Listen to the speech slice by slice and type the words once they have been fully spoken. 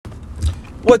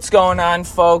What's going on,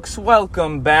 folks?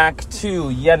 Welcome back to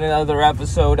yet another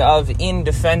episode of In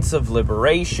Defense of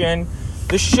Liberation,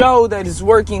 the show that is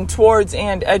working towards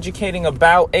and educating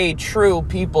about a true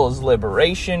people's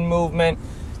liberation movement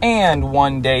and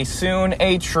one day soon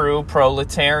a true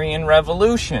proletarian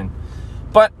revolution.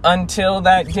 But until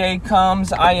that day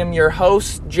comes, I am your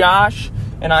host, Josh,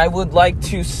 and I would like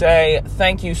to say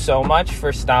thank you so much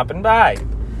for stopping by.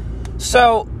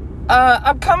 So,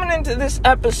 I'm coming into this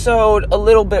episode a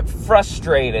little bit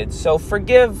frustrated, so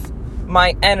forgive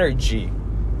my energy.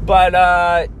 But,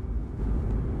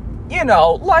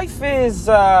 life is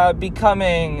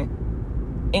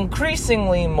becoming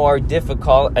increasingly more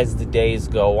difficult as the days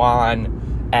go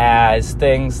on, as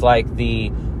things like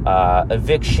the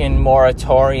eviction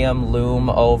moratorium loom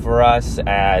over us,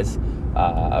 as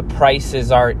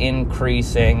prices are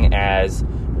increasing, as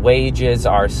wages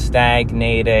are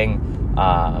stagnating.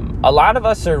 A lot of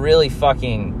us are really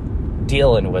fucking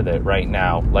dealing with it right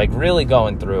now, like really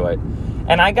going through it.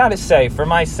 And I gotta say, for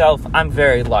myself, I'm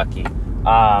very lucky.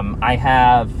 I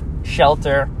have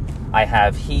shelter, I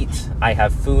have heat, I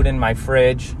have food in my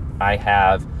fridge, I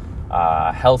have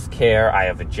health care, I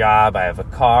have a job, I have a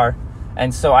car.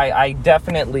 And so I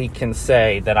definitely can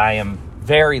say that I am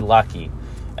very lucky.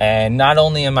 And not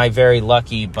only am I very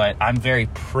lucky, but I'm very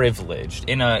privileged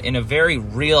in a very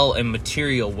real and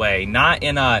material way. Not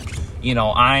in a,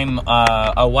 I'm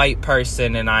a white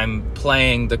person and I'm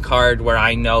playing the card where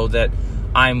I know that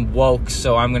I'm woke,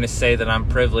 so I'm going to say that I'm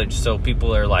privileged. So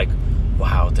people are like,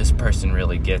 wow, this person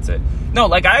really gets it. No,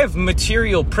 like I have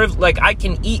material privilege. Like I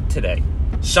can eat today.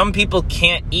 Some people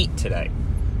can't eat today.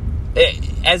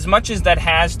 As much as that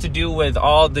has to do with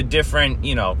all the different,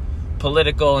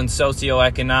 political and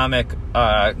socioeconomic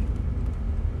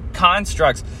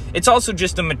constructs, it's also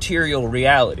just a material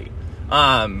reality.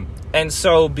 And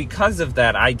so because of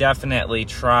that, I definitely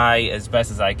try as best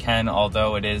as I can,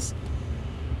 although it is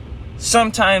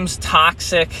sometimes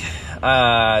toxic,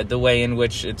 the way in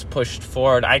which it's pushed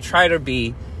forward. I try to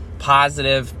be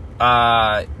positive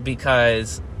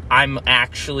because I'm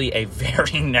actually a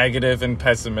very negative and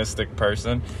pessimistic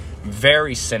person,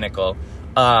 very cynical.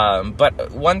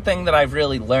 But one thing that I've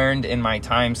really learned in my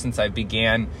time since I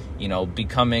began,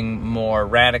 becoming more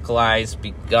radicalized,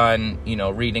 begun,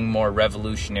 reading more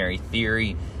revolutionary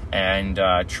theory and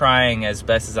trying as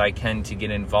best as I can to get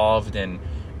involved in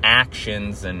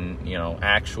actions and,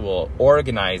 actual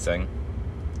organizing.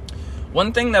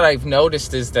 One thing that I've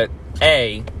noticed is that,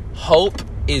 hope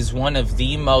is one of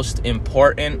the most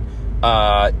important,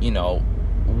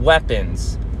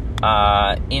 weapons,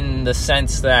 in the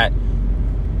sense that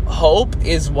hope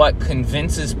is what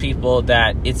convinces people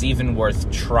that it's even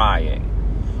worth trying.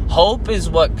 Hope is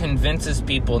what convinces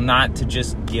people not to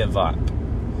just give up.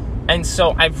 And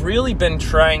so I've really been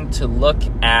trying to look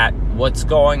at what's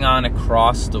going on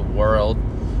across the world.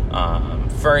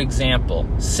 For example,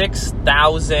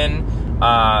 6,000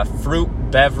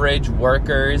 fruit beverage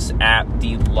workers at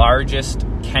the largest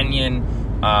Kenyan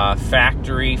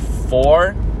factory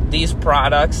for these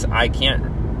products. I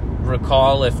can't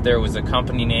recall if there was a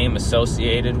company name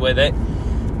associated with it,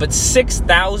 but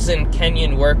 6,000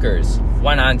 Kenyan workers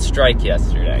went on strike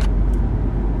yesterday.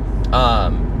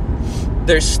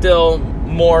 There's still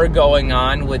more going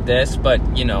on with this, but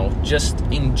just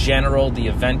in general, the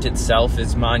event itself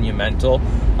is monumental.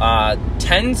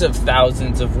 Tens of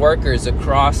thousands of workers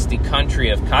across the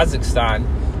country of Kazakhstan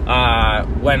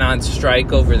went on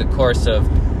strike over the course of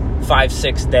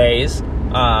 5-6 days,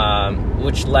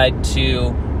 which led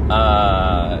to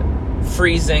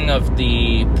freezing of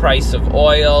the price of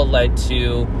oil, led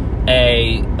to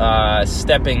a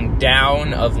stepping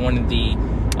down of one of the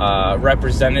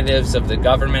representatives of the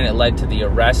government. It led to the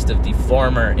arrest of the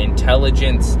former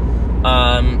intelligence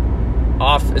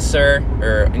officer,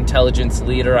 or intelligence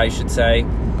leader, I should say.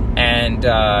 And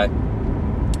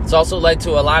it's also led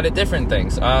to a lot of different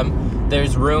things.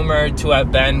 There's rumored to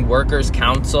have been workers'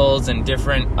 councils and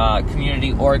different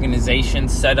community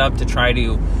organizations set up to try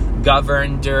to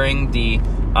govern during the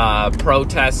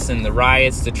protests and the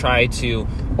riots, to try to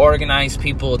organize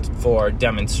people for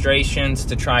demonstrations,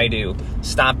 to try to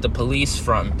stop the police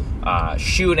from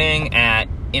shooting at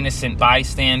innocent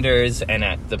bystanders and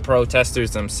at the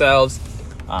protesters themselves.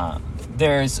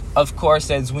 There's, of course,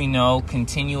 as we know,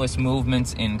 continuous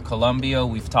movements in Colombia.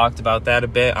 We've talked about that a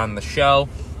bit on the show.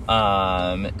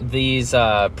 These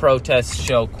protests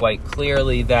show quite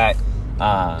clearly that,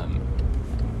 all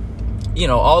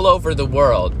over the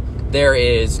world, there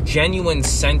is genuine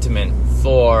sentiment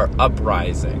for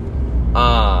uprising.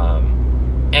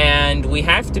 And we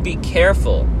have to be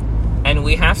careful, and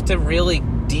we have to really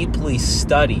deeply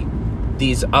study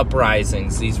these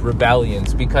uprisings, these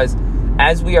rebellions, because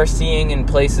as we are seeing in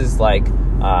places like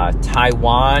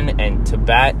Taiwan and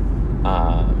Tibet,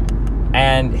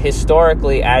 and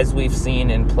historically as we've seen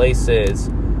in places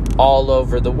all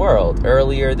over the world.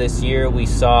 Earlier last year we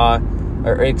saw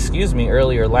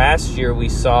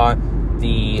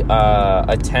the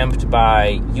attempt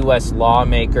by U.S.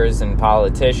 lawmakers and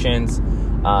politicians,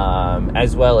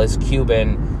 as well as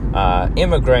Cuban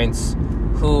immigrants,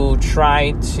 who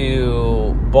tried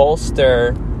to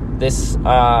bolster this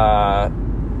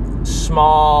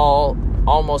small,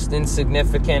 almost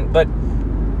insignificant, but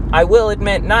I will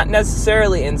admit not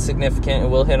necessarily insignificant,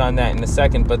 and we'll hit on that in a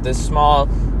second, but this small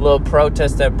little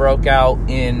protest that broke out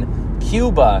in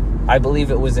Cuba, I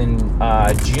believe it was in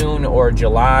June or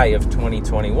July of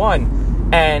 2021,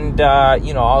 and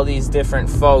all these different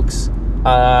folks,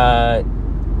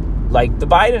 like the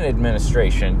Biden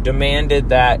administration, demanded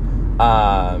that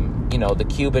the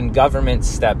Cuban government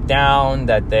step down,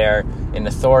 that they're an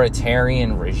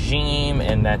authoritarian regime,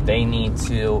 and that they need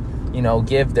to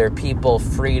give their people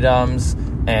freedoms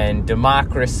and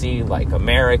democracy like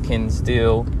Americans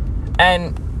do.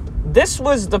 And this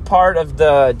was the part of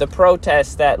the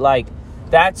protest that,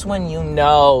 that's when you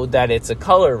know that it's a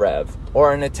color rev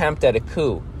or an attempt at a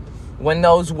coup. When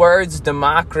those words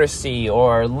democracy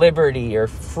or liberty or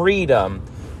freedom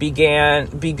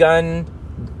begun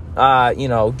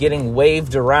getting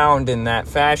waved around in that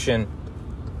fashion,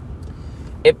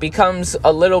 it becomes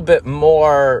a little bit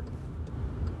more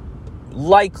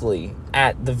likely,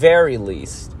 at the very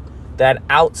least, that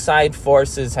outside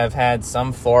forces have had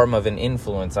some form of an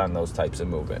influence on those types of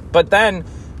movement. But then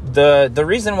the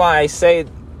reason why I say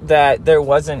that there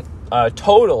wasn't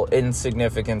total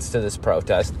insignificance to this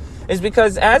protest is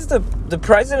because, as the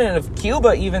president of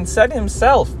Cuba even said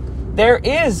himself, there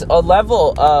is a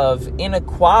level of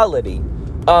inequality,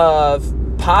 of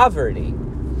poverty,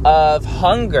 of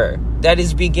hunger that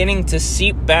is beginning to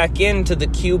seep back into the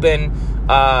Cuban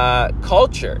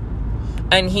culture.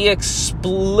 And he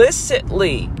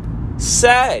explicitly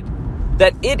said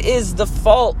that it is the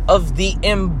fault of the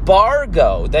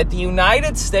embargo that the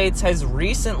United States has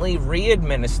recently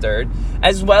re-administered,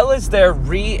 as well as their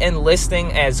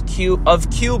re-enlisting of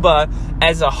Cuba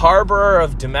as a harborer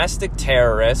of domestic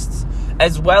terrorists,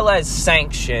 as well as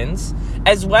sanctions,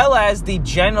 as well as the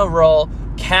general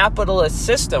capitalist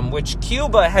system, which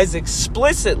Cuba has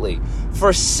explicitly,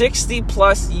 for 60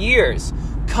 plus years,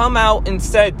 come out and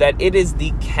said that it is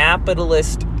the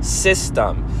capitalist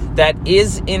system that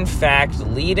is in fact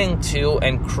leading to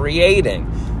and creating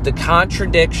the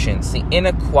contradictions, the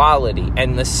inequality,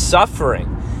 and the suffering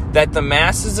that the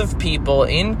masses of people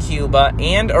in Cuba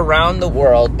and around the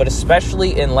world, but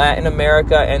especially in Latin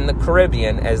America and the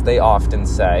Caribbean, as they often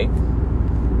say,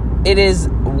 it is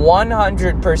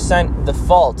 100% the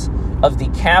fault of the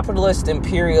capitalist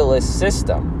imperialist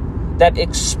system that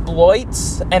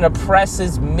exploits and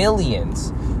oppresses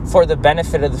millions for the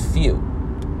benefit of the few.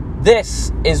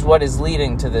 This is what is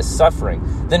leading to this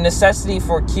suffering. The necessity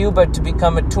for Cuba to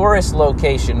become a tourist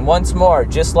location, once more,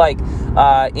 just like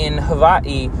in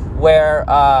Hawaii, where,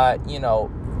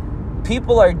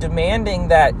 people are demanding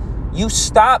that you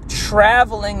stop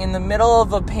traveling in the middle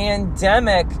of a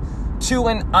pandemic to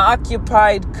an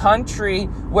occupied country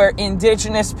where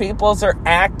indigenous peoples are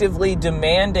actively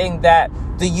demanding that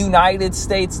the United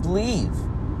States leave.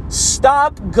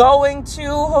 Stop going to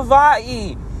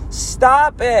Hawaii.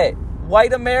 Stop it.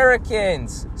 White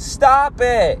Americans, stop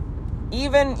it.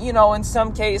 Even, in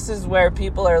some cases where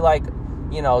people are like,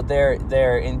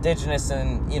 they're indigenous,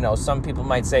 and, some people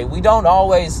might say, we don't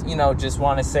always, just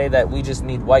want to say that we just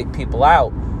need white people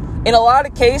out. In a lot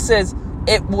of cases,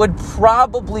 it would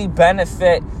probably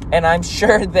benefit, and I'm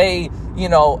sure they,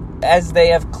 as they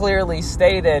have clearly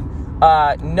stated,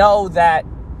 know that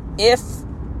if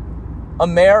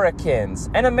Americans,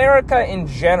 and America in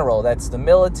general, that's the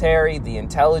military, the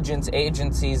intelligence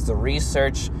agencies, the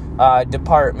research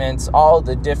departments, all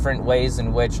the different ways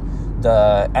in which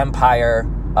the empire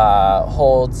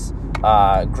holds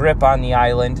grip on the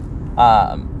island,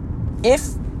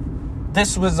 if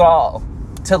this was all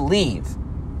to leave,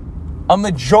 a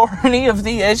majority of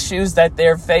the issues that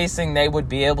they're facing, they would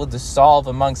be able to solve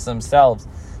amongst themselves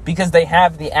because they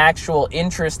have the actual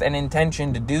interest and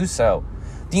intention to do so.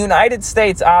 The United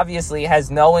States obviously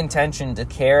has no intention to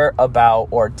care about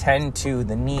or tend to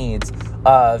the needs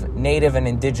of Native and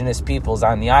Indigenous peoples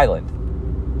on the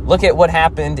island. Look at what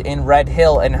happened in Red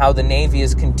Hill and how the Navy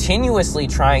is continuously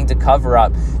trying to cover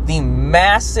up the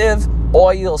massive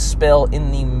oil spill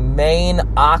in the main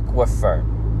aquifer.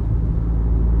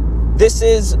 This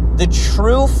is the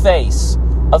true face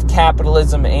of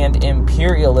capitalism and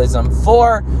imperialism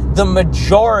for the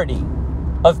majority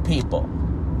of people.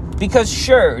 Because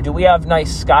sure, do we have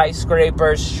nice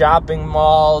skyscrapers, shopping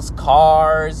malls,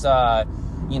 cars,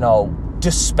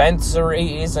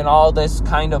 dispensaries and all this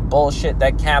kind of bullshit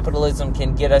that capitalism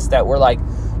can get us that we're like,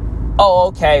 oh,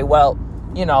 okay, well,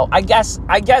 I guess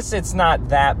it's not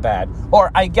that bad. Or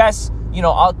I guess,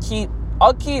 I'll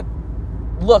keep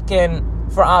looking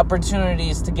for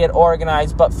opportunities to get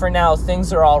organized, but for now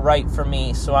things are all right for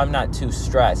me, so I'm not too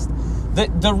stressed.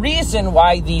 The reason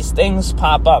why these things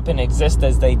pop up and exist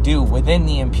as they do within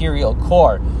the imperial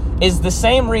core is the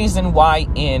same reason why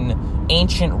in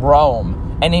ancient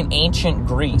Rome and in ancient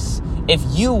Greece, if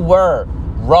you were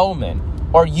Roman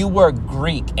or you were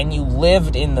Greek and you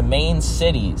lived in the main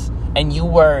cities and you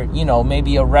were,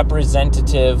 maybe a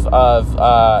representative of,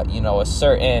 a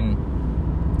certain,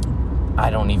 I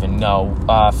don't even know,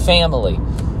 family,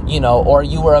 or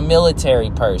you were a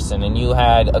military person and you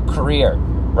had a career,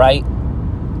 right?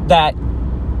 That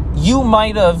you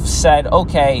might have said,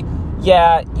 okay,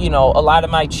 yeah, a lot of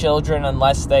my children,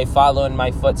 unless they follow in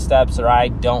my footsteps or I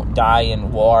don't die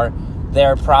in war,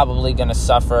 they're probably going to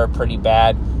suffer pretty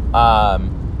bad. My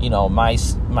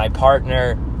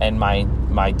partner and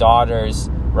my daughters,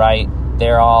 right,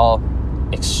 they're all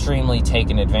extremely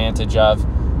taken advantage of.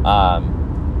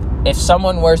 If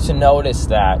someone were to notice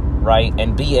that, right,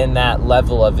 and be in that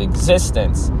level of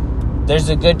existence, there's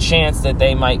a good chance that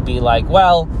they might be like,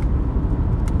 well,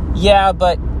 yeah,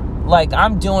 but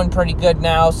I'm doing pretty good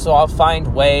now, so I'll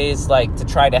find ways to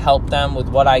try to help them with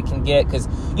what I can get, because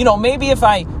maybe if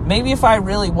I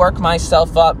really work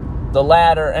myself up the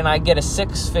ladder and I get a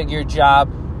 6-figure job,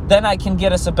 then I can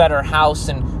get us a better house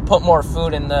and put more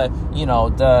food in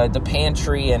the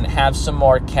pantry and have some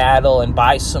more cattle and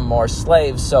buy some more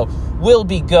slaves, so we'll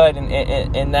be good,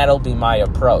 and that'll be my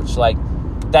approach.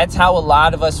 That's how a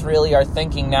lot of us really are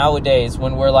thinking nowadays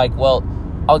when we're like, well,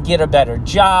 I'll get a better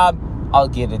job, I'll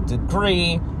get a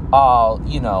degree, I'll,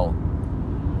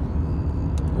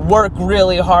 work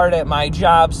really hard at my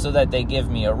job so that they give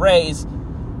me a raise.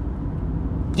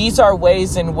 These are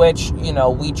ways in which,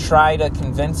 we try to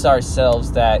convince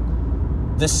ourselves that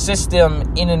the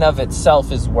system in and of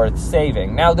itself is worth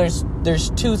saving. Now, there's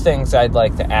 2 things I'd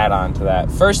like to add on to that.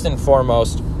 First and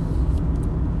foremost,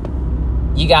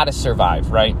 you got to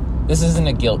survive, right? This isn't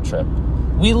a guilt trip.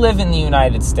 We live in the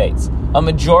United States. A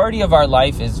majority of our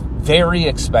life is very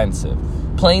expensive,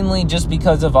 plainly just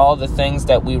because of all the things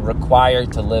that we require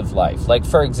to live life. Like,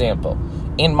 for example,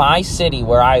 in my city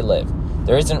where I live,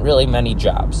 there isn't really many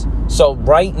jobs. So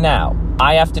right now,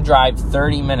 I have to drive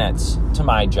 30 minutes to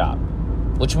my job,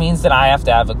 which means that I have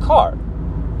to have a car.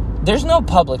 There's no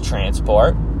public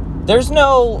transport. There's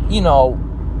no,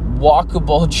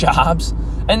 walkable jobs.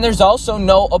 And there's also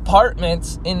no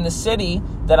apartments in the city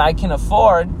that I can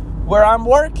afford where I'm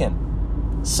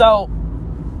working. So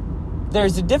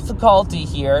there's a difficulty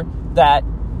here that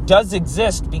does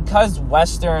exist because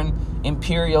Western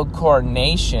imperial core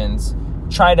nations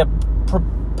try to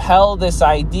propel this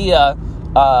idea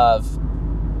of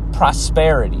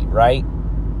prosperity, right?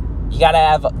 You got to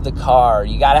have the car,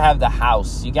 you got to have the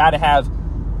house, you got to have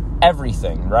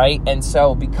everything, right? And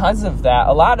so because of that,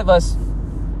 a lot of us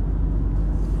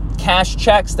cash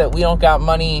checks that we don't got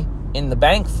money in the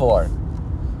bank for.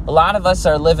 A lot of us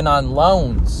are living on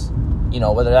loans,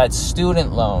 whether that's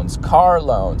student loans, car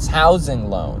loans, housing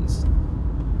loans.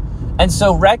 And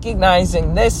so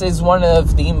recognizing this is one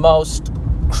of the most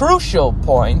crucial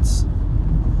points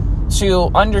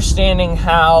to understanding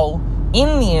how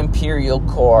in the imperial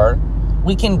core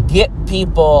we can get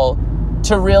people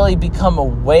to really become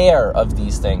aware of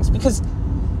these things, because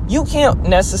you can't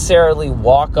necessarily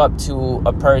walk up to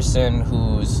a person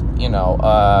who's,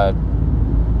 a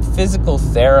physical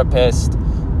therapist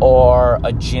or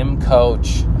a gym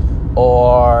coach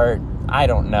or I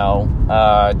don't know.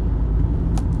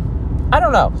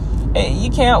 You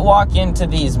can't walk into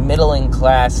these middling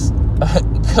class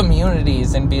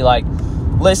communities and be like,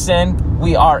 listen,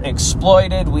 we are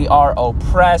exploited, we are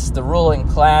oppressed, the ruling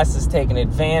class is taking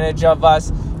advantage of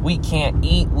us, we can't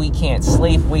eat, we can't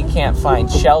sleep, we can't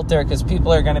find shelter, because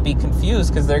people are going to be confused,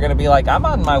 because they're going to be like, I'm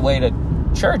on my way to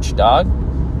church, dog.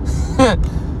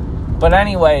 But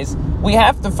anyways, we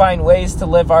have to find ways to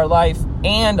live our life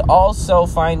and also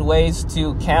find ways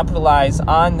to capitalize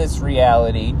on this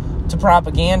reality to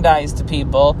propagandize to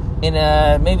people in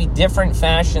a maybe different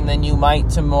fashion than you might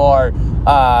to more,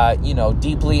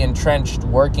 deeply entrenched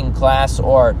working class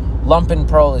or lumpen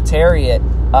proletariat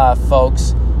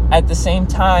folks. At the same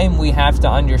time, we have to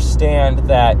understand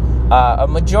that a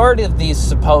majority of these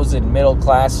supposed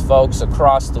middle-class folks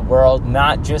across the world,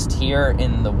 not just here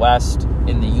in the West,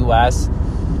 in the U.S.,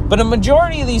 but a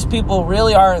majority of these people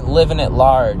really aren't living at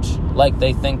large like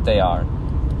they think they are.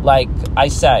 Like I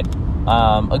said,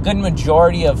 a good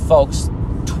majority of folks,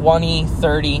 20,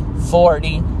 30,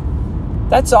 40,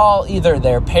 that's all either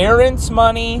their parents'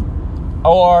 money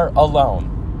or a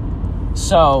loan.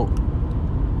 So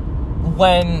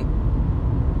when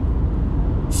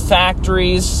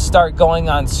factories start going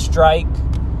on strike,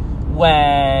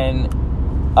 when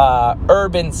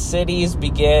urban cities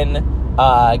begin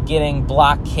getting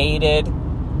blockaded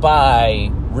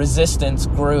by resistance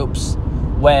groups,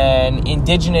 when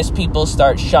indigenous people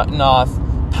start shutting off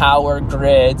power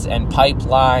grids and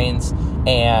pipelines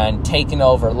and taking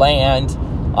over land,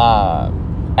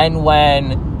 and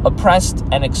when oppressed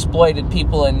and exploited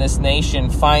people in this nation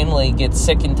finally get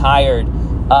sick and tired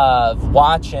of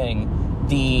watching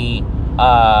the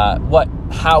what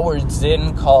Howard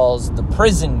Zinn calls the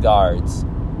prison guards,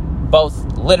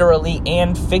 both literally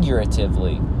and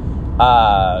figuratively,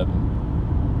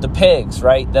 the pigs,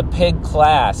 right? The pig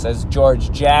class, as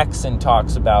George Jackson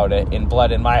talks about it in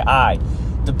Blood in My Eye.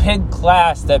 The pig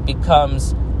class that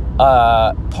becomes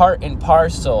part and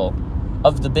parcel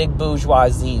of the big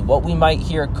bourgeoisie, what we might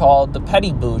hear called the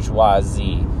petty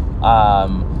bourgeoisie.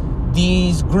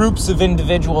 These groups of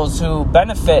individuals who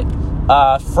benefit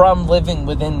from living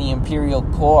within the imperial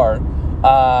core,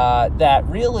 that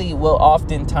really will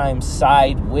oftentimes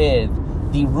side with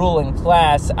the ruling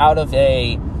class out of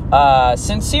a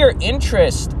sincere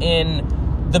interest in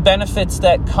the benefits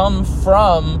that come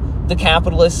from the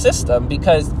capitalist system,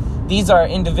 because these are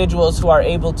individuals who are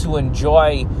able to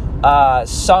enjoy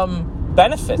some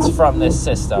benefits from this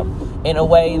system in a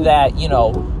way that, you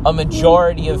know, a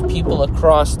majority of people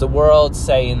across the world,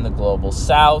 say in the global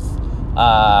south,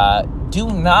 do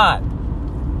not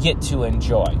get to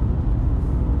enjoy.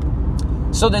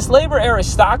 So this labor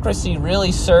aristocracy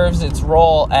really serves its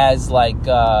role as like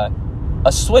a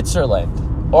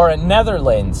Switzerland or a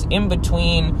Netherlands in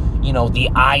between, you know, the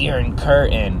Iron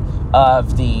Curtain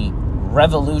of the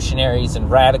revolutionaries and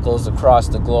radicals across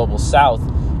the global south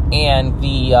and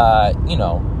the, you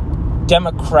know,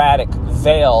 democratic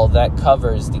veil that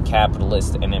covers the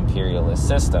capitalist and imperialist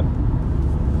system.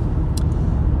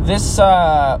 This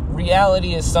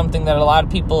reality is something that a lot of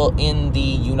people in the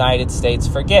United States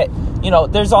forget. You know,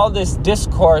 there's all this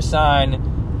discourse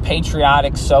on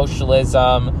patriotic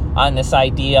socialism, on this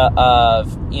idea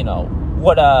of, you know,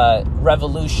 what a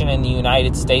revolution in the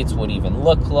United States would even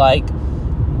look like.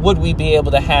 Would we be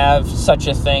able to have such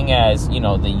a thing as, you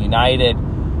know, the United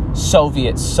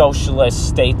Soviet Socialist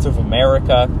States of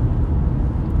America?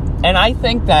 And I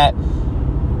think that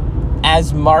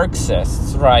as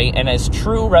Marxists, right, and as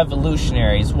true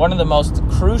revolutionaries, one of the most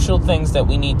crucial things that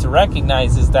we need to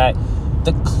recognize is that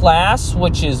the class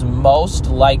which is most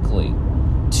likely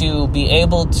to be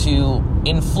able to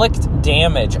inflict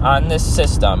damage on this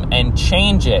system and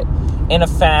change it in a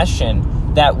fashion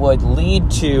that would lead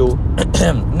to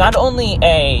not only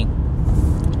a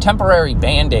temporary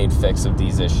Band-Aid fix of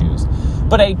these issues,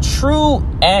 but a true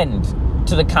end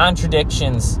to the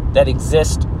contradictions that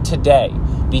exist today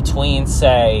between,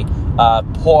 say,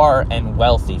 poor and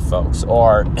wealthy folks,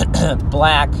 or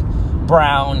black,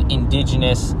 brown,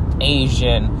 indigenous,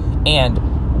 Asian,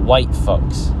 and white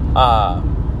folks.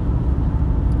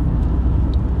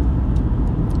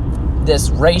 This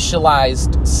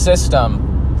racialized system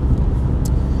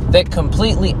that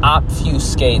completely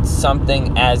obfuscates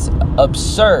something as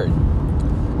absurd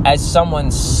as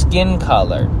someone's skin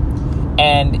color,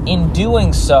 and in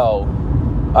doing so,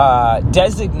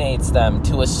 designates them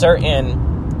to a certain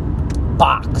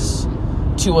box,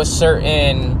 to a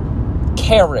certain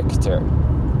character.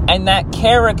 And that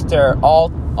character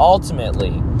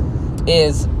ultimately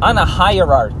is on a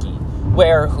hierarchy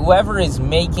where whoever is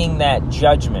making that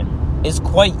judgment is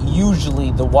quite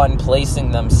usually the one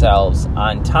placing themselves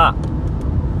on top.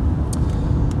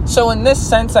 So in this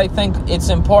sense, I think it's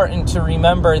important to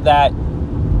remember that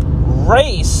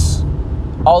race,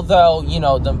 although, you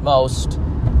know, the most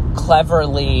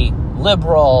cleverly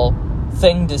liberal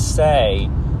thing to say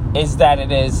is that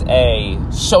it is a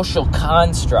social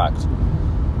construct,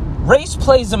 race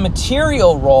plays a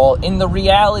material role in the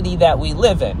reality that we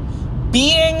live in.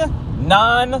 Being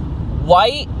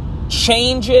non-white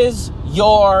changes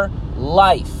your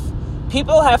life.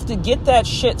 People have to get that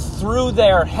shit through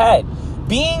their head.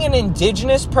 Being an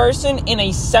indigenous person in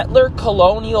a settler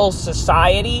colonial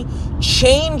society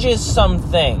changes some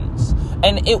things.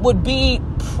 And it would be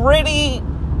pretty,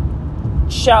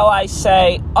 shall I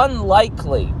say,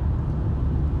 unlikely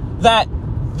that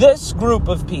this group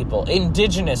of people,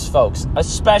 indigenous folks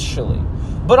especially,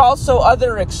 but also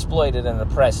other exploited and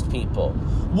oppressed people,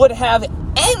 would have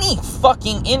any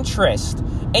fucking interest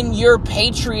in your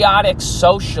patriotic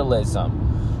socialism?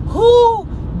 Who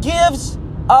gives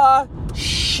a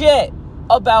shit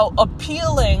about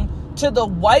appealing to the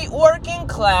white working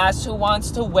class who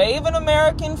wants to wave an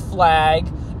American flag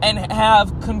and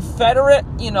have Confederate,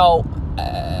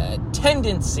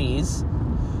 tendencies?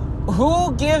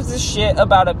 Who gives a shit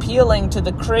about appealing to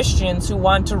the Christians who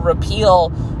want to repeal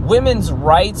women's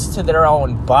rights to their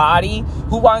own body,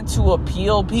 who want to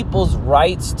appeal people's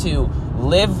rights to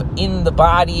live in the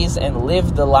bodies and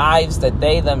live the lives that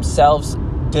they themselves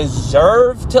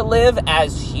deserve to live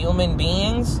as human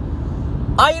beings?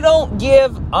 I don't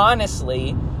give,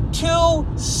 honestly, 2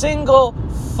 single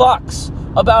fucks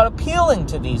about appealing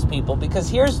to these people, because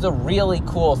here's the really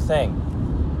cool thing.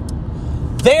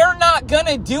 They're not going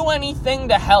to do anything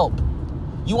to help.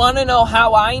 You want to know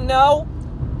how I know?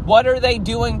 What are they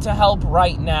doing to help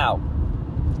right now?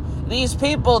 These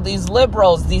people, these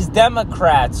liberals, these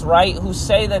Democrats, right, who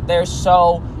say that they're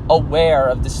so aware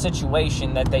of the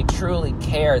situation, that they truly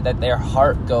care, that their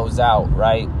heart goes out,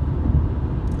 right?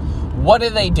 What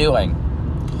are they doing?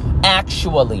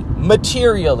 Actually,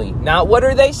 materially. Not what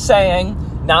are they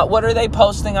saying, not what are they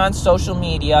posting on social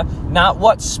media, not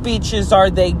what speeches are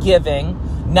they giving,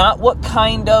 not what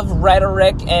kind of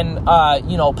rhetoric and,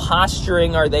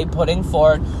 posturing are they putting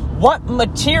forward. What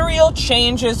material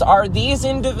changes are these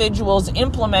individuals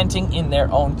implementing in their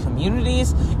own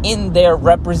communities, in their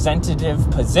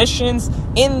representative positions,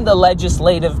 in the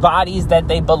legislative bodies that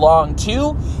they belong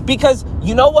to? Because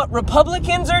you know what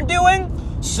Republicans are doing?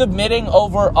 Submitting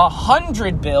over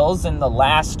 100 bills in the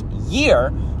last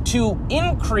year to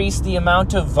increase the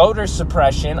amount of voter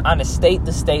suppression on a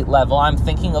state-to-state level. I'm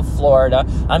thinking of Florida,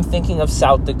 I'm thinking of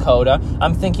South Dakota,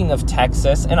 I'm thinking of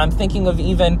Texas, and I'm thinking of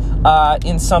even,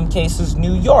 in some cases,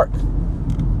 New York.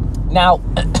 Now,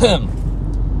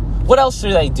 what else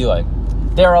are they doing?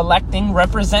 They're electing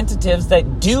representatives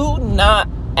that do not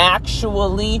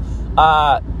actually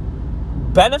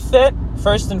benefit,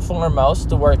 first and foremost,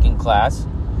 the working class,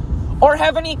 or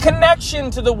have any connection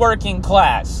to the working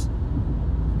class.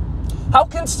 How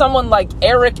can someone like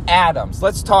Eric Adams,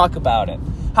 let's talk about it.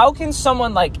 How can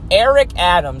someone like Eric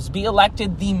Adams be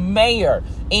elected the mayor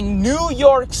in New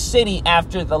York City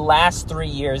after the last 3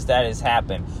 years that has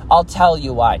happened? I'll tell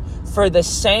you why. For the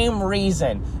same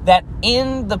reason that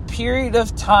in the period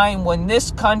of time when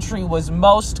this country was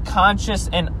most conscious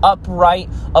and upright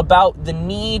about the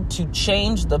need to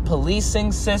change the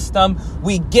policing system,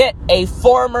 we get a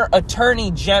former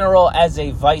attorney general as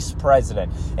a vice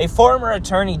president. A former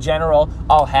attorney general,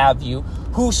 I'll have you,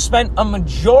 who spent a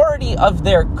majority of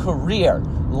their career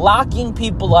locking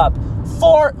people up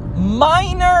for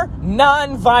minor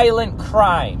nonviolent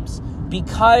crimes.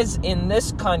 Because in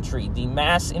this country, the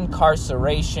mass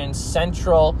incarceration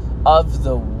central of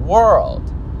the world,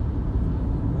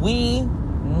 we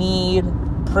need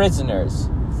prisoners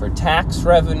for tax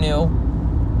revenue,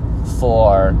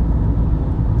 for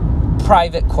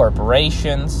private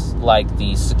corporations like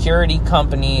the security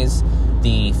companies,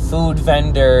 the food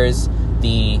vendors,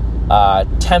 the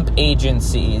temp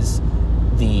agencies,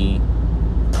 the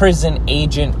prison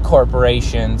agent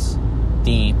corporations,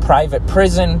 the private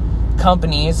prison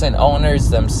companies and owners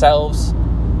themselves.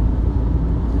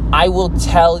 I will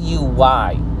tell you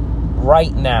why.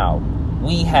 Right now,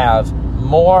 we have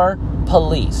more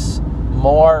police,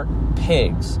 more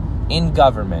pigs in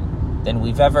government than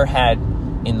we've ever had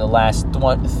in the last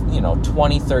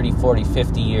 20, 30, 40,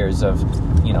 50 years of,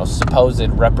 supposed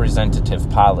representative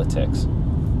politics.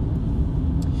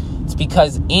 It's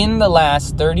because in the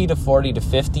last 30 to 40 to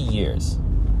 50 years,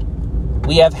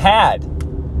 we have had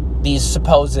these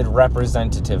supposed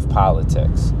representative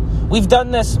politics. We've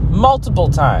done this multiple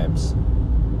times.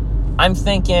 I'm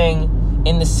thinking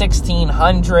in the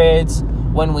 1600s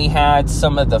when we had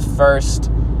some of the first,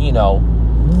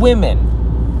 women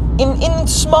in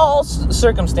small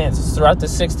circumstances throughout the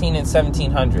 16 and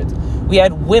 1700s. We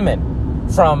had women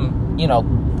from,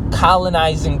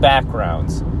 colonizing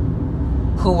backgrounds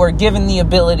who were given the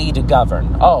ability to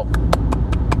govern. Oh,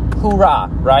 hoorah,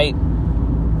 right?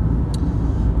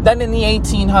 Then in the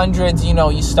 1800s,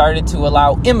 you started to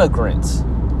allow immigrants.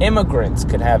 Immigrants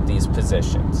could have these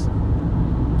positions.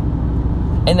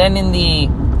 And then in the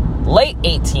late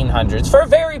 1800s, for a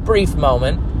very brief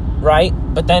moment, right?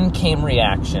 But then came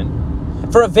reaction.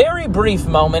 For a very brief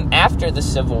moment after the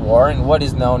Civil War and what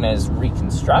is known as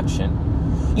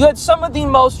Reconstruction, You had some of the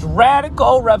most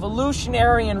radical,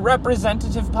 revolutionary, and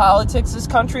representative politics this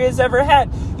country has ever had.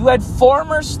 You had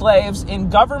former slaves in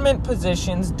government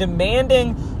positions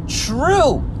demanding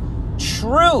true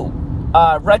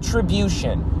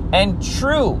retribution and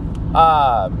true,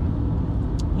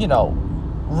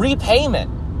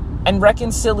 repayment and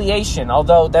reconciliation,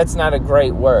 although that's not a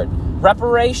great word,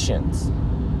 reparations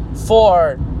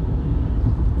for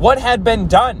what had been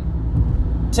done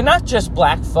to not just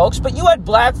black folks, but you had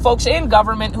black folks in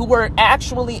government who were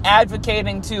actually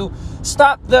advocating to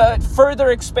stop the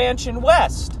further expansion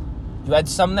west. You had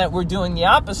some that were doing the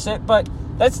opposite, but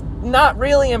that's not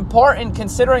really important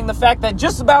considering the fact that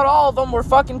just about all of them were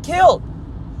fucking killed.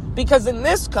 Because in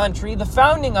this country, the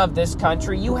founding of this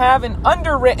country, you have an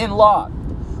underwritten law,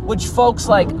 which folks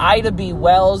like Ida B.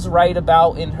 Wells write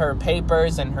about in her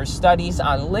papers and her studies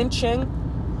on lynching,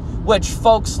 which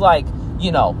folks like,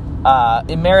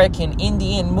 American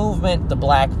Indian Movement, the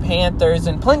Black Panthers,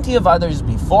 and plenty of others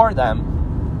before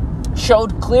them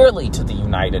showed clearly to the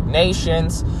United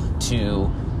Nations,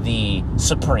 to the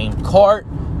Supreme Court,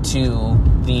 to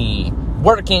the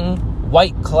working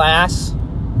white class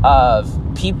of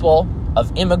people,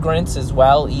 of immigrants as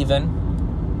well,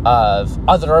 even, of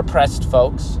other oppressed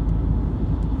folks.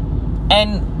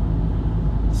 And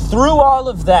through all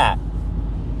of that,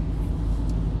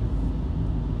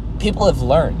 people have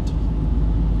learned.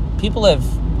 People have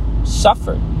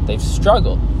suffered. They've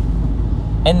struggled.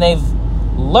 And they've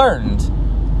learned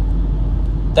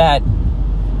that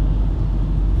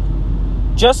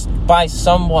just by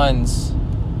someone's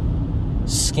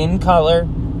skin color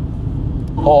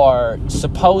or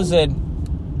supposed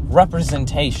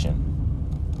representation,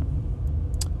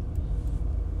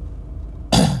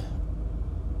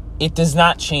 it does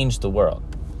not change the world.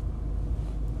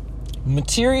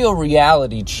 Material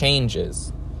reality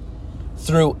changes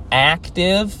through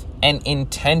active and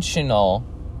intentional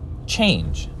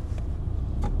change.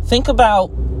 Think about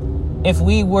if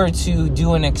we were to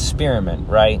do an experiment,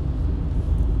 right?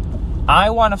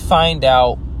 I want to find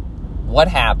out what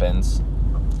happens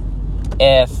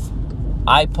if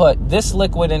I put this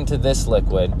liquid into this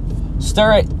liquid,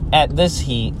 stir it at this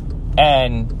heat,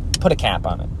 and put a cap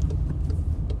on it.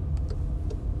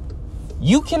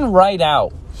 You can write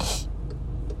out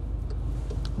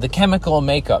the chemical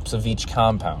makeups of each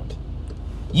compound.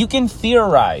 You can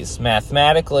theorize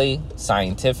mathematically,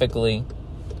 scientifically,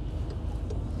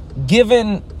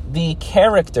 given the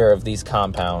character of these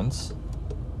compounds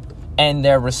and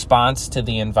their response to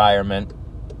the environment,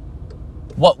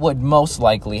 what would most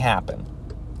likely happen.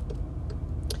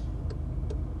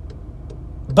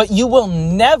 But you will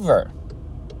never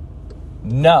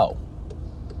know.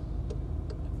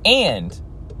 And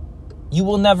you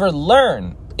will never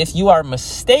learn if you are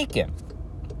mistaken,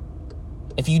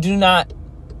 if you do not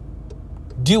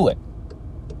do it.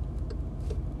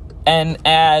 And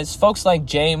as folks like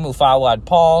J. Mufawad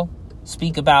Paul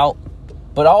speak about,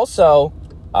 but also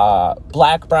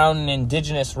black, brown, and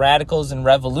indigenous radicals and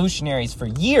revolutionaries for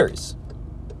years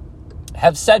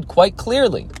have said quite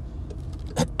clearly,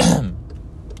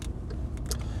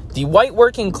 the white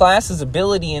working class's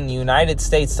ability in the United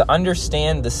States to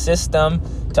understand the system,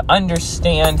 to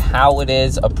understand how it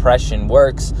is oppression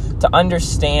works, to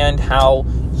understand how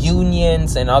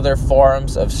unions and other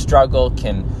forms of struggle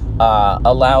can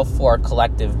allow for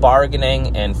collective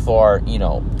bargaining and for,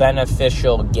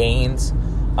 beneficial gains.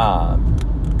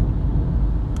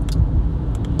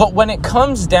 But when it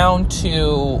comes down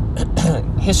to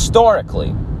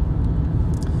historically,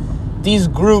 these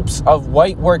groups of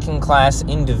white working class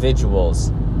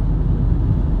individuals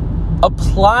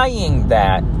applying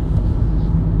that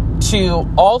to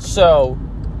also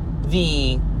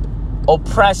the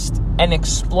oppressed and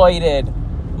exploited,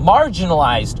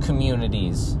 marginalized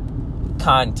communities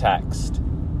context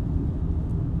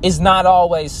is not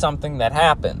always something that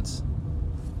happens.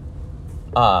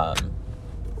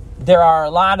 There are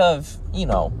a lot of,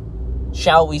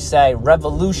 shall we say,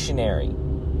 revolutionary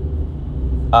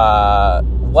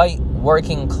white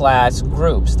working class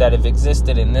groups that have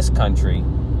existed in this country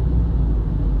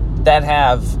that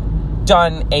have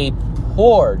done a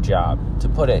poor job, to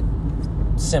put it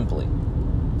simply.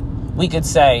 We could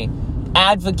say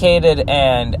advocated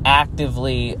and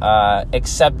actively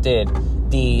accepted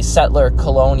the settler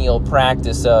colonial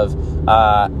practice of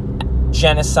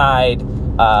genocide,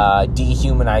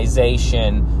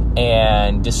 dehumanization,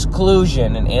 and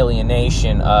disclusion and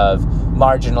alienation of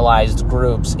marginalized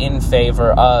groups in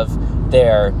favor of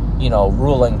their,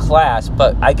 ruling class.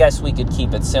 But I guess we could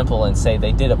keep it simple and say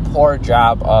they did a poor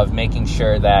job of making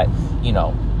sure that,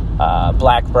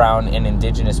 black, brown, and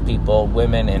indigenous people,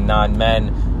 women and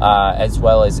non-men, as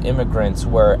well as immigrants,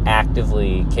 were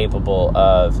actively capable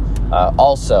of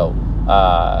also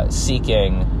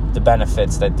seeking the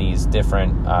benefits that these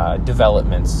different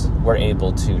developments were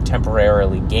able to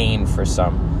temporarily gain for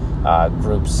some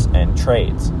groups and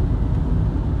trades.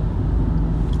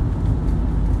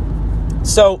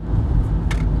 So,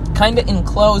 kind of in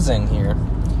closing here,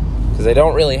 because I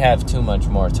don't really have too much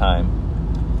more time,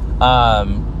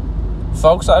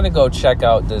 folks ought to go check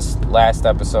out this last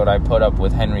episode I put up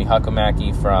with Henry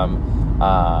Huckamaki from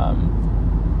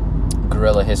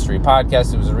Guerrilla History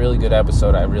Podcast. It was a really good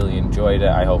episode. I really enjoyed it.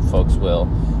 I hope folks will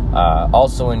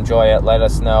also enjoy it. Let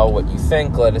us know what you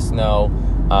think. Let us know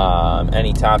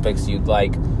any topics you'd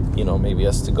like, maybe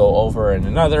us to go over in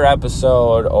another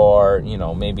episode, or,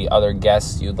 maybe other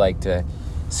guests you'd like to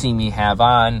see me have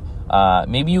on.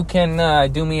 Maybe you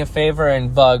can do me a favor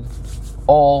and bug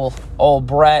old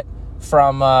Brett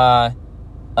from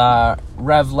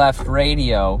Rev Left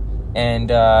Radio and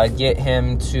get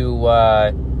him to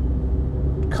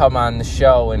come on the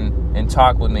show and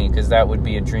talk with me, because that would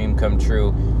be a dream come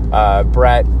true.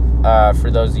 Brett, for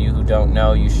those of you who don't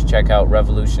know, you should check out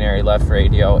Revolutionary Left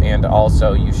Radio, and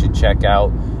also you should check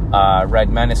out Red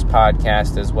Menace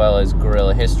Podcast as well as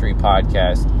Guerrilla History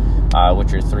Podcast,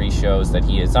 which are 3 shows that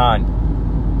he is on.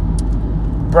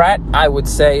 Brett, I would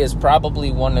say, is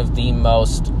probably one of the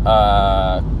most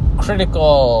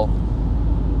critical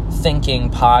thinking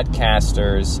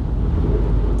podcasters,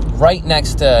 right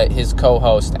next to his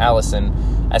co-host Allison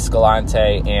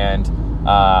Escalante and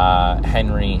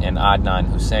Henry and Adnan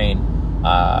Hussein.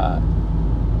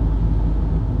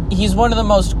 He's one of the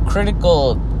most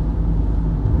critical,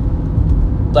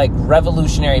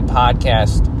 revolutionary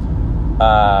podcast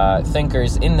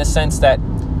thinkers, in the sense that,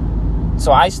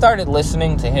 so I started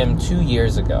listening to him 2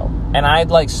 years ago, and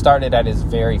I'd started at his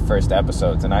very first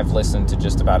episodes, and I've listened to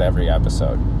just about every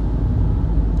episode.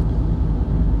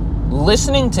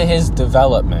 Listening to his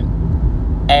development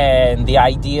and the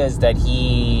ideas that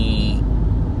he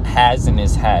has in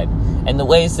his head and the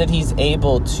ways that he's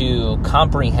able to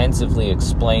comprehensively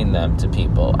explain them to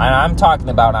people. And I'm talking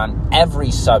about on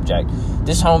every subject.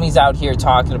 This homie's out here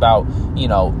talking about,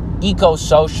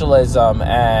 eco-socialism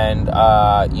and,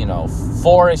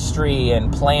 forestry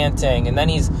and planting. And then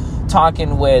he's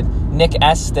talking with Nick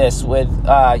Estes with,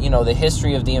 the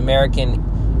history of the American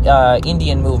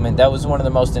Indian movement. That was one of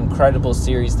the most incredible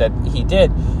series that he did.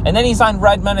 And then he's on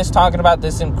Red Menace talking about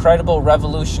this incredible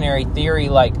revolutionary theory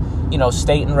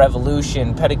state and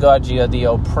revolution, pedagogy of the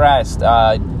oppressed,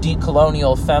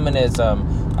 decolonial feminism,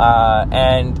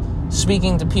 and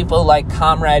speaking to people like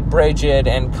Comrade Bridget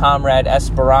and Comrade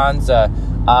Esperanza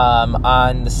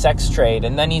on the sex trade.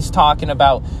 And then he's talking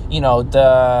about,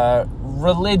 the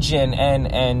religion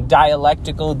and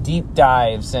dialectical deep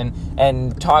dives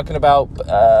and talking about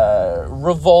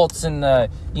revolts in the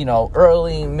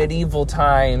early medieval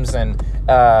times, and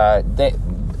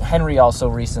Henry also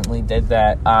recently did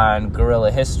that on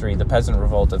Guerrilla History, the Peasant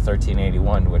Revolt of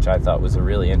 1381, which I thought was a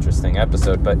really interesting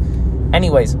episode. But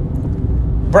anyways,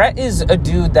 Brett is a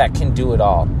dude that can do it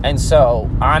all, and so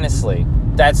honestly,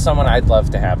 that's someone I'd love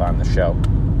to have on the show.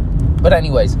 But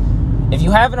anyways, if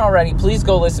you haven't already, please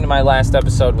go listen to my last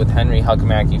episode with Henry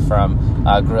Huckamaki from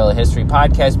Guerrilla History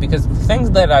Podcast, because the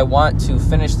thing that I want to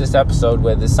finish this episode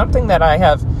with is something that I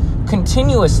have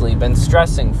continuously been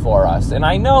stressing for us. And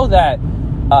I know that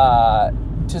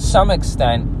to some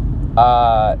extent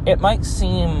it might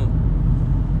seem,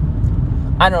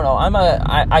 I don't know,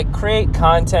 I create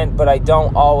content, but I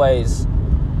don't always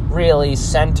really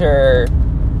center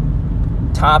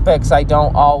topics. I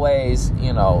don't always,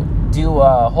 do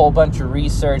a whole bunch of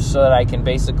research so that I can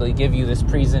basically give you this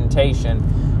presentation.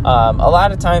 A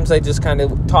lot of times I just kind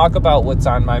of talk about what's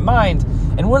on my mind.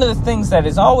 And one of the things that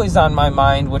is always on my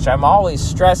mind, which I'm always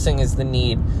stressing, is the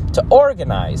need to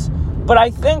organize. But I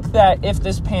think that if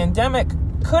this pandemic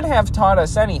could have taught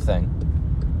us anything,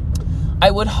 I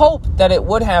would hope that it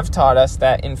would have taught us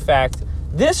that, in fact,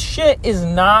 this shit is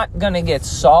not going to get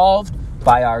solved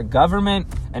by our government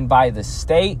and by the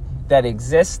state that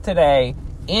exists today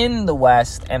in the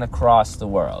West and across the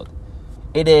world.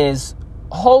 It is,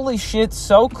 holy shit,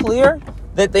 so clear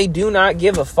that they do not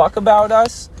give a fuck about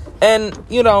us. And,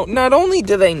 not only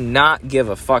do they not give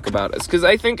a fuck about us, because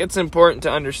I think it's important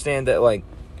to understand that,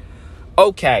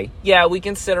 okay, yeah, we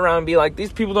can sit around and be like,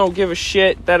 these people don't give a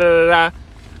shit, da-da-da-da.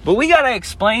 But we got to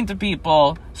explain to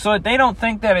people so that they don't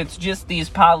think that it's just these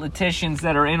politicians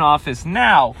that are in office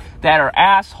now that are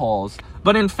assholes,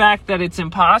 but in fact that it's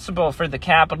impossible for the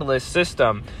capitalist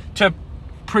system to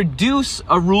produce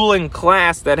a ruling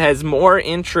class that has more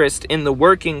interest in the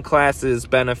working class's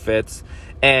benefits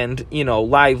and,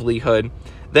 livelihood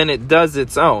than it does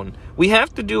its own. We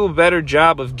have to do a better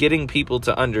job of getting people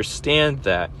to understand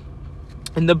that.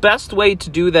 And the best way to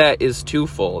do that is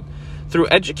twofold: through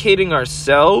educating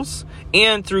ourselves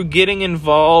and through getting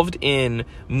involved in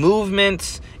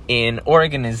movements, in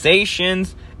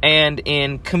organizations, and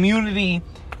in community,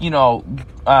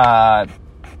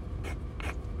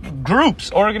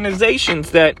 groups,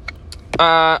 organizations that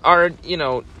are,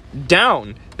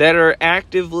 down, that are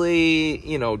actively,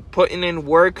 putting in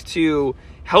work to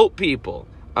help people.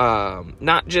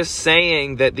 Not just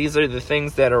saying that these are the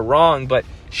things that are wrong, but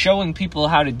showing people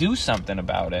how to do something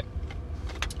about it.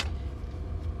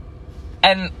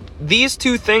 And these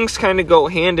two things kind of go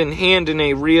hand in hand in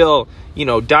a real,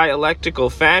 dialectical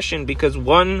fashion, because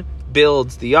one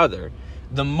builds the other.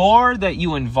 The more that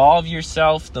you involve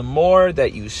yourself, the more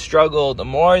that you struggle, the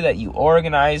more that you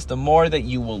organize, the more that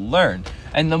you will learn.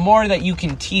 And the more that you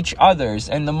can teach others,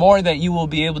 and the more that you will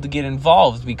be able to get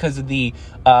involved because of the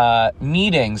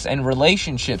meetings and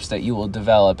relationships that you will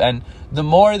develop. And the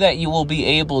more that you will be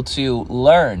able to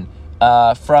learn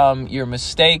from your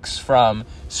mistakes, from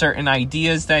certain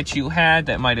ideas that you had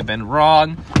that might have been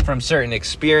wrong, from certain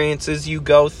experiences you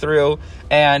go through.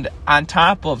 And on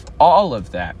top of all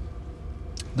of that,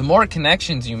 the more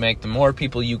connections you make, the more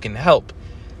people you can help.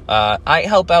 I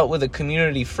help out with a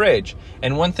community fridge,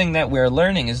 and one thing that we're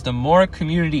learning is the more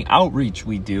community outreach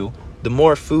we do, the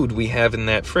more food we have in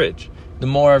that fridge, the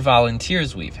more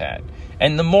volunteers we've had,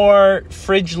 and the more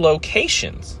fridge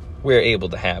locations we're able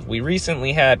to have. We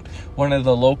recently had one of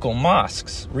the local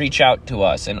mosques reach out to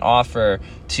us and offer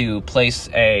to place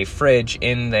a fridge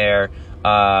in their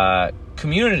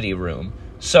community room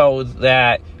so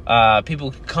that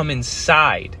people could come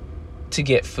inside to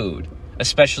get food,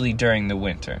 especially during the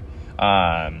winter.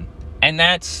 And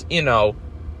that's,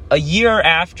 a year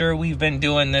after we've been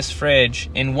doing this fridge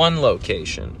in one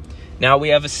location. Now we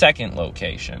have a second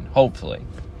location, hopefully.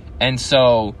 And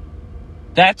so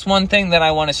that's one thing that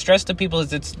I want to stress to people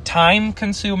is it's time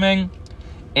consuming.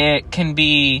 It can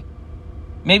be,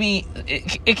 maybe,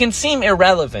 it can seem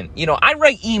irrelevant. I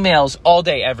write emails all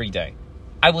day, every day.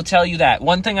 I will tell you that.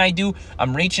 One thing I do,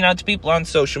 I'm reaching out to people on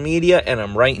social media and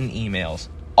I'm writing emails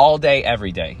all day,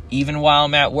 every day. Even while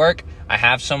I'm at work, I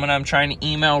have someone I'm trying to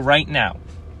email right now.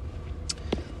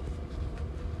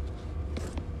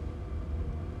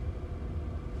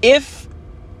 If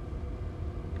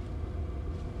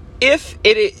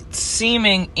it is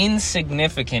seeming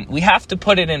insignificant, we have to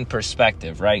put it in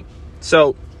perspective, right?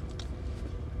 So,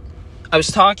 I was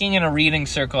talking in a reading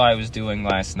circle I was doing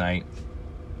last night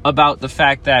about the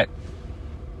fact that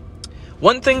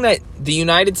one thing that the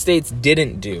United States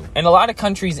didn't do, and a lot of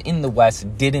countries in the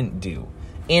West didn't do,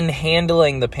 in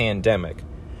handling the pandemic,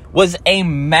 was a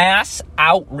mass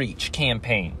outreach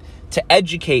campaign to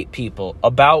educate people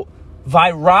about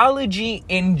virology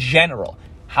in general.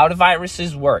 How do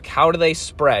viruses work? How do they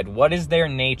spread? What is their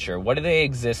nature? What do they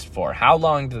exist for? How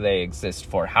long do they exist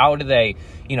for? How do they,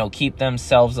 keep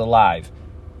themselves alive?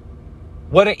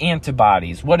 What are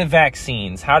antibodies? What are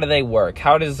vaccines? How do they work?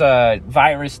 How does a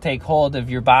virus take hold of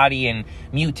your body and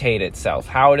mutate itself?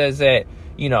 How does it,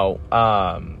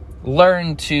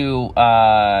 learn to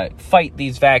fight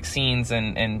these vaccines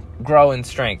and grow in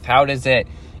strength? How does it,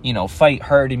 fight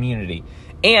herd immunity?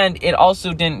 And it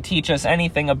also didn't teach us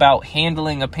anything about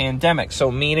handling a pandemic.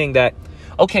 So meaning that,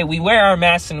 okay, we wear our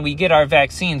masks and we get our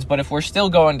vaccines, but if we're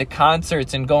still going to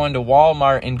concerts and going to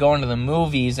Walmart and going to the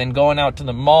movies and going out to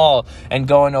the mall and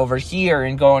going over here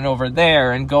and going over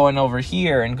there and going over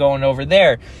here and going over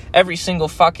there every single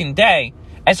fucking day,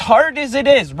 as hard as it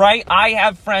is, right? I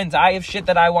have friends. I have shit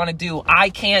that I want to do. I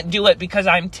can't do it because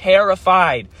I'm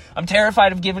terrified. I'm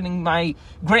terrified of giving my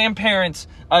grandparents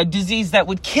a disease that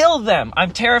would kill them.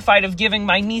 I'm terrified of giving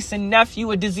my niece and nephew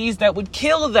a disease that would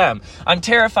kill them. I'm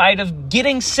terrified of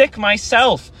getting sick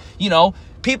myself.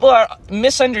 People are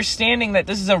misunderstanding that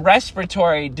this is a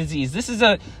respiratory disease. This is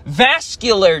a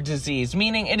vascular disease,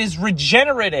 meaning it is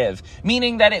regenerative,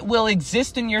 meaning that it will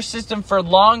exist in your system for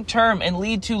long term and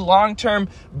lead to long-term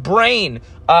brain,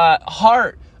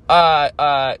 heart,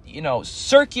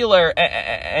 circular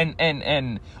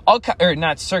and all, or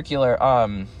not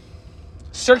circular,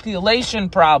 circulation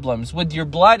problems with your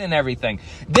blood and everything.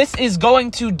 This is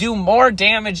going to do more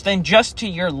damage than just to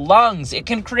your lungs. It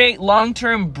can create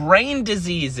long-term brain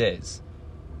diseases.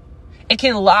 It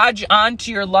can lodge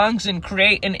onto your lungs and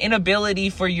create an inability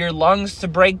for your lungs to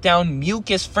break down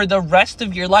mucus for the rest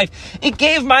of your life. It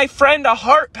gave my friend a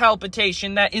heart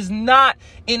palpitation that is not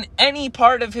in any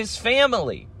part of his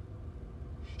family.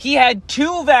 He had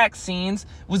 2 vaccines,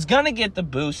 was going to get the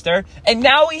booster, and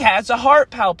now he has a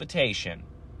heart palpitation.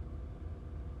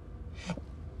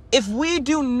 If we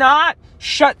do not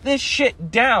shut this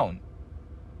shit down,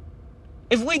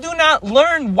 if we do not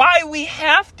learn why we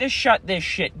have to shut this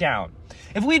shit down,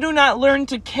 if we do not learn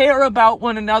to care about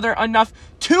one another enough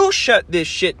to shut this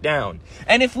shit down,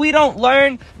 and if we don't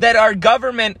learn that our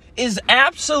government is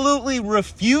absolutely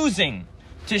refusing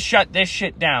to shut this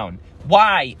shit down,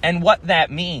 why and what that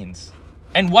means,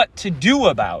 and what to do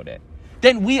about it,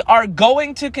 then we are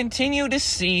going to continue to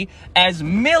see as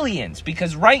millions,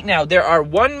 because right now there are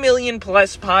 1 million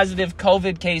plus positive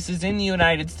COVID cases in the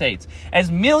United States.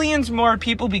 As millions more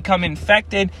people become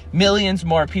infected, millions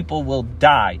more people will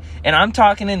die. And I'm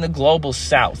talking in the global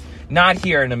south, not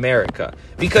here in America.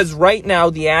 Because right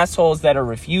now the assholes that are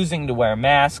refusing to wear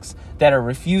masks, that are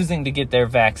refusing to get their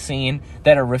vaccine,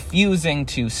 that are refusing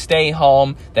to stay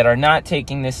home, that are not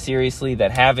taking this seriously,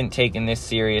 that haven't taken this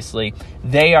seriously,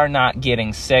 they are not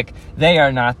getting sick. They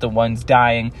are not the ones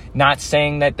dying. Not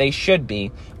saying that they should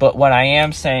be, but what I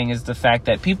am saying is the fact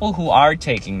that people who are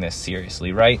taking this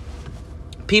seriously, right?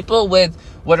 People with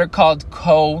what are called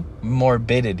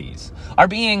comorbidities are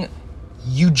being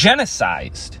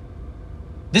eugenicized.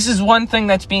 This is one thing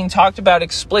that's being talked about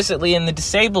explicitly in the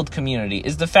disabled community,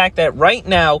 is the fact that right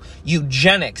now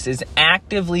eugenics is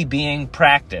actively being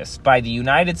practiced by the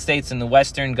United States and the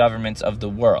Western governments of the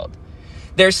world.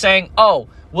 They're saying, oh,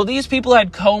 well, these people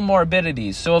had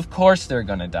comorbidities, so of course they're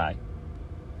going to die.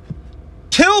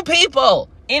 2 people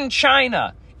in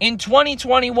China in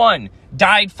 2021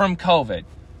 died from COVID.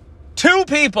 2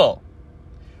 people.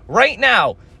 Right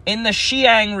now, in the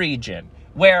Xi'an region,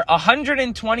 where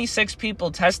 126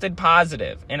 people tested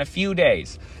positive in a few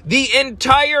days. The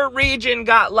entire region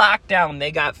got locked down.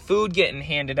 They got food getting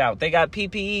handed out. They got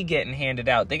PPE getting handed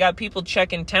out. They got people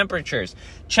checking temperatures,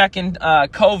 checking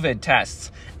COVID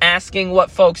tests, asking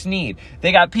what folks need.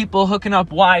 They got people hooking up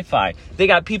Wi-Fi. They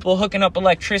got people hooking up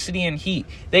electricity and heat.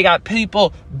 They got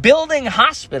people building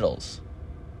hospitals.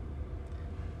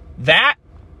 That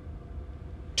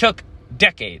took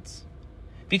decades.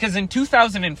 Because in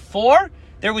 2004,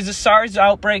 there was a SARS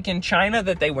outbreak in China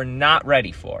that they were not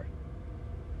ready for.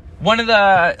 One of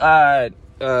the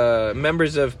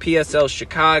members of PSL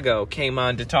Chicago came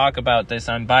on to talk about this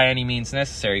on By Any Means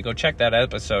Necessary. Go check that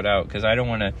episode out, because I don't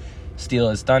want to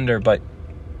steal his thunder. But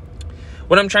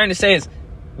what I'm trying to say is,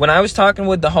 when I was talking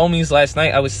with the homies last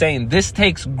night, I was saying this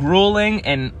takes grueling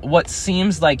and what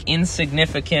seems like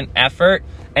insignificant effort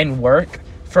and work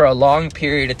for a long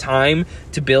period of time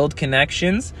to build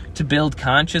connections, to build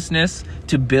consciousness,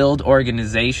 to build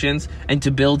organizations, and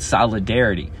to build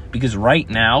solidarity. Because right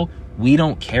now, we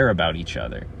don't care about each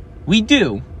other. We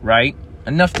do, right?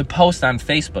 Enough to post on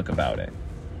Facebook about it.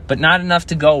 But not enough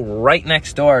to go right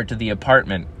next door to the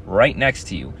apartment right next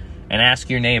to you and ask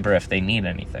your neighbor if they need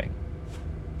anything.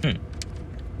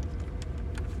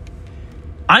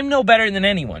 I'm no better than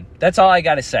anyone. That's all I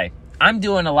gotta say. I'm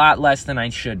doing a lot less than I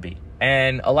should be.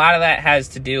 And a lot of that has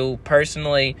to do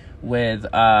personally with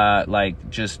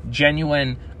just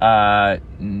genuine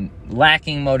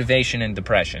lacking motivation and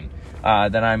depression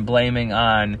that I'm blaming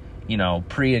on,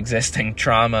 pre-existing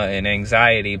trauma and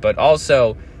anxiety, but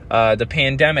also the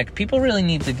pandemic. People really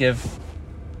need to give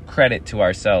credit to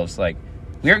ourselves. Like,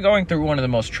 we are going through one of the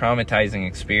most traumatizing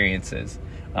experiences.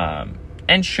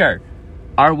 And sure,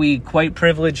 are we quite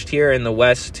privileged here in the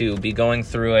West to be going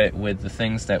through it with the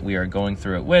things that we are going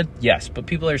through it with? Yes, but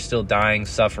people are still dying,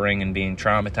 suffering, and being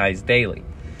traumatized daily.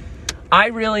 I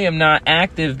really am not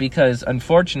active because,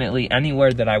 unfortunately,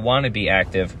 anywhere that I want to be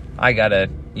active, I gotta,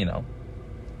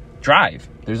 drive.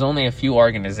 There's only a few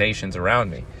organizations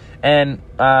around me. And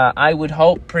I would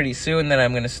hope pretty soon that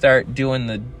I'm going to start doing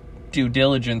the due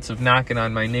diligence of knocking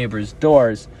on my neighbors'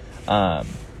 doors.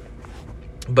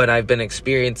 But I've been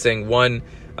experiencing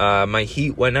my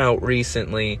heat went out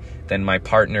recently, then my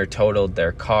partner totaled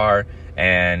their car,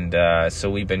 and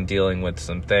so we've been dealing with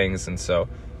some things, and so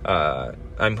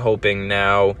I'm hoping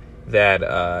now that,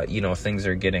 things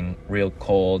are getting real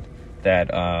cold,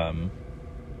 that I'm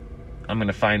going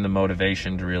to find the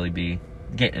motivation to really be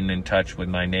getting in touch with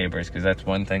my neighbors, because that's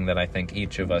one thing that I think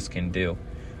each of us can do.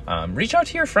 Reach out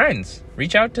to your friends.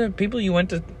 Reach out to people you went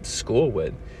to school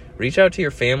with. Reach out to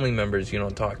your family members you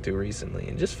don't talk to recently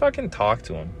and just fucking talk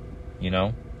to them,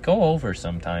 Go over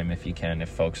sometime if you can, if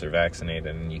folks are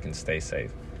vaccinated and you can stay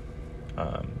safe.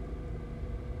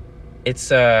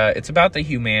 It's about the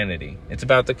humanity. It's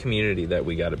about the community that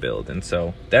we got to build. And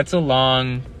so that's a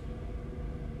long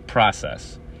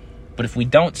process. But if we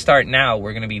don't start now,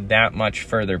 we're going to be that much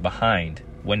further behind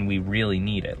when we really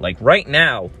need it. Like right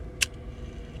now,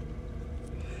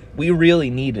 we really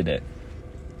needed it.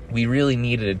 We really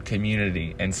needed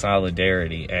community and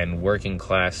solidarity and working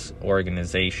class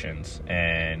organizations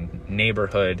and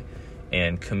neighborhood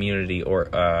and community or,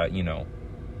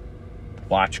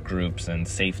 watch groups and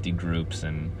safety groups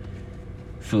and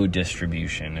food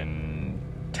distribution and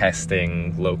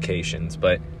testing locations.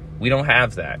 But we don't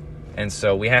have that. And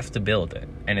so we have to build it.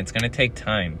 And it's going to take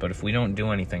time. But if we don't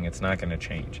do anything, it's not going to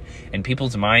change. And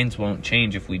people's minds won't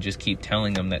change if we just keep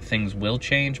telling them that things will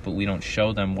change, but we don't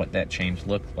show them what that change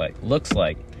looks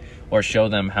like, or show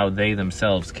them how they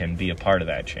themselves can be a part of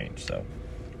that change. So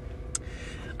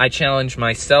I challenge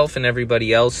myself and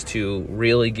everybody else to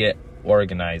really get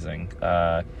organizing.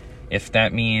 If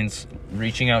that means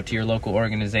reaching out to your local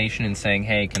organization and saying,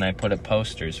 hey, can I put up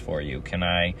posters for you? Can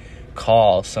I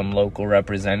call some local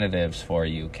representatives for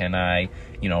you? Can I,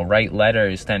 write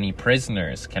letters to any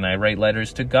prisoners? Can I write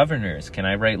letters to governors? Can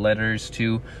I write letters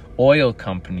to oil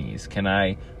companies? Can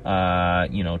I,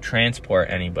 transport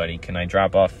anybody? Can I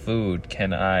drop off food?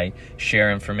 Can I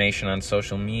share information on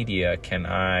social media? Can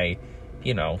I,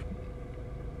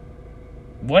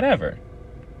 whatever.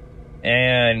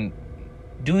 And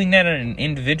doing that at an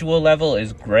individual level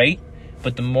is great.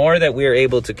 But the more that we are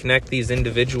able to connect these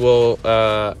individual,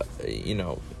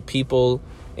 people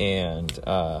and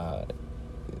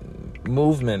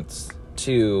movements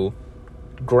to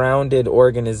grounded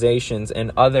organizations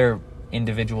and other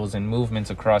individuals and movements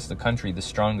across the country, the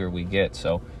stronger we get.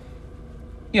 So,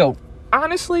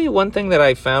 honestly, one thing that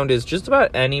I found is just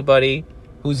about anybody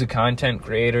who's a content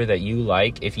creator that you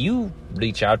like, if you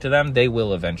reach out to them, they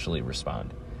will eventually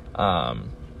respond.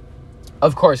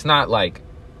 Of course, not like,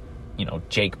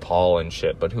 Jake Paul and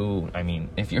shit, but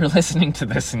if you're listening to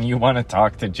this and you want to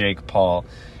talk to Jake Paul,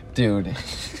 dude,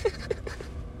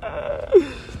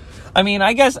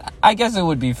 I guess it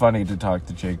would be funny to talk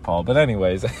to Jake Paul, but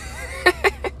anyways,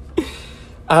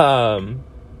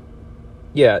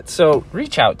 yeah, so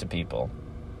reach out to people,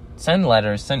 send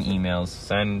letters, send emails,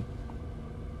 send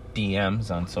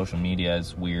DMs on social media,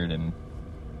 as weird and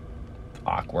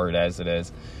awkward as it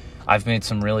is. I've made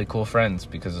some really cool friends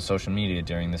because of social media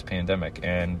during this pandemic,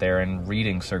 and they're in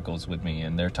reading circles with me,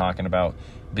 and they're talking about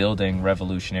building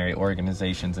revolutionary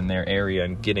organizations in their area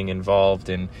and getting involved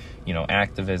in,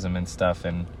 activism and stuff,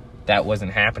 and that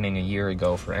wasn't happening a year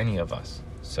ago for any of us.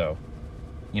 So,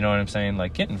 you know what I'm saying?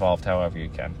 Like, get involved however you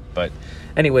can. But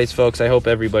anyways, folks, I hope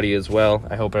everybody is well.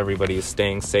 I hope everybody is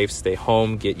staying safe. Stay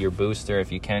home. Get your booster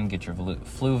if you can. Get your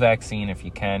flu vaccine if you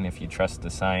can, if you trust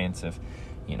the science, if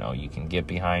you can get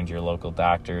behind your local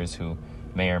doctors who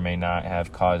may or may not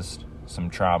have caused some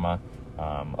trauma.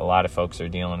 A lot of folks are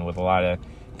dealing with a lot of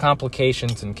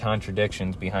complications and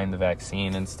contradictions behind the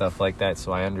vaccine and stuff like that.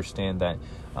 So I understand that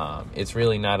it's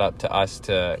really not up to us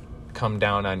to come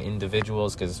down on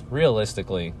individuals, because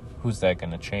realistically, who's that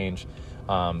going to change?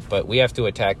 But we have to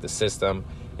attack the system,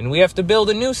 and we have to build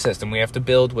a new system. We have to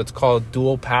build what's called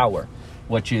dual power,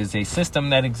 which is a system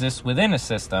that exists within a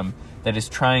system that is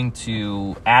trying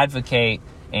to advocate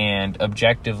and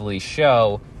objectively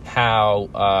show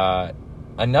how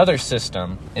another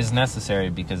system is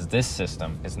necessary because this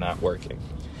system is not working.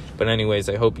 But anyways,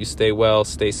 I hope you stay well,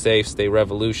 stay safe, stay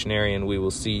revolutionary, and we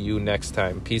will see you next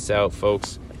time. Peace out,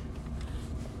 folks.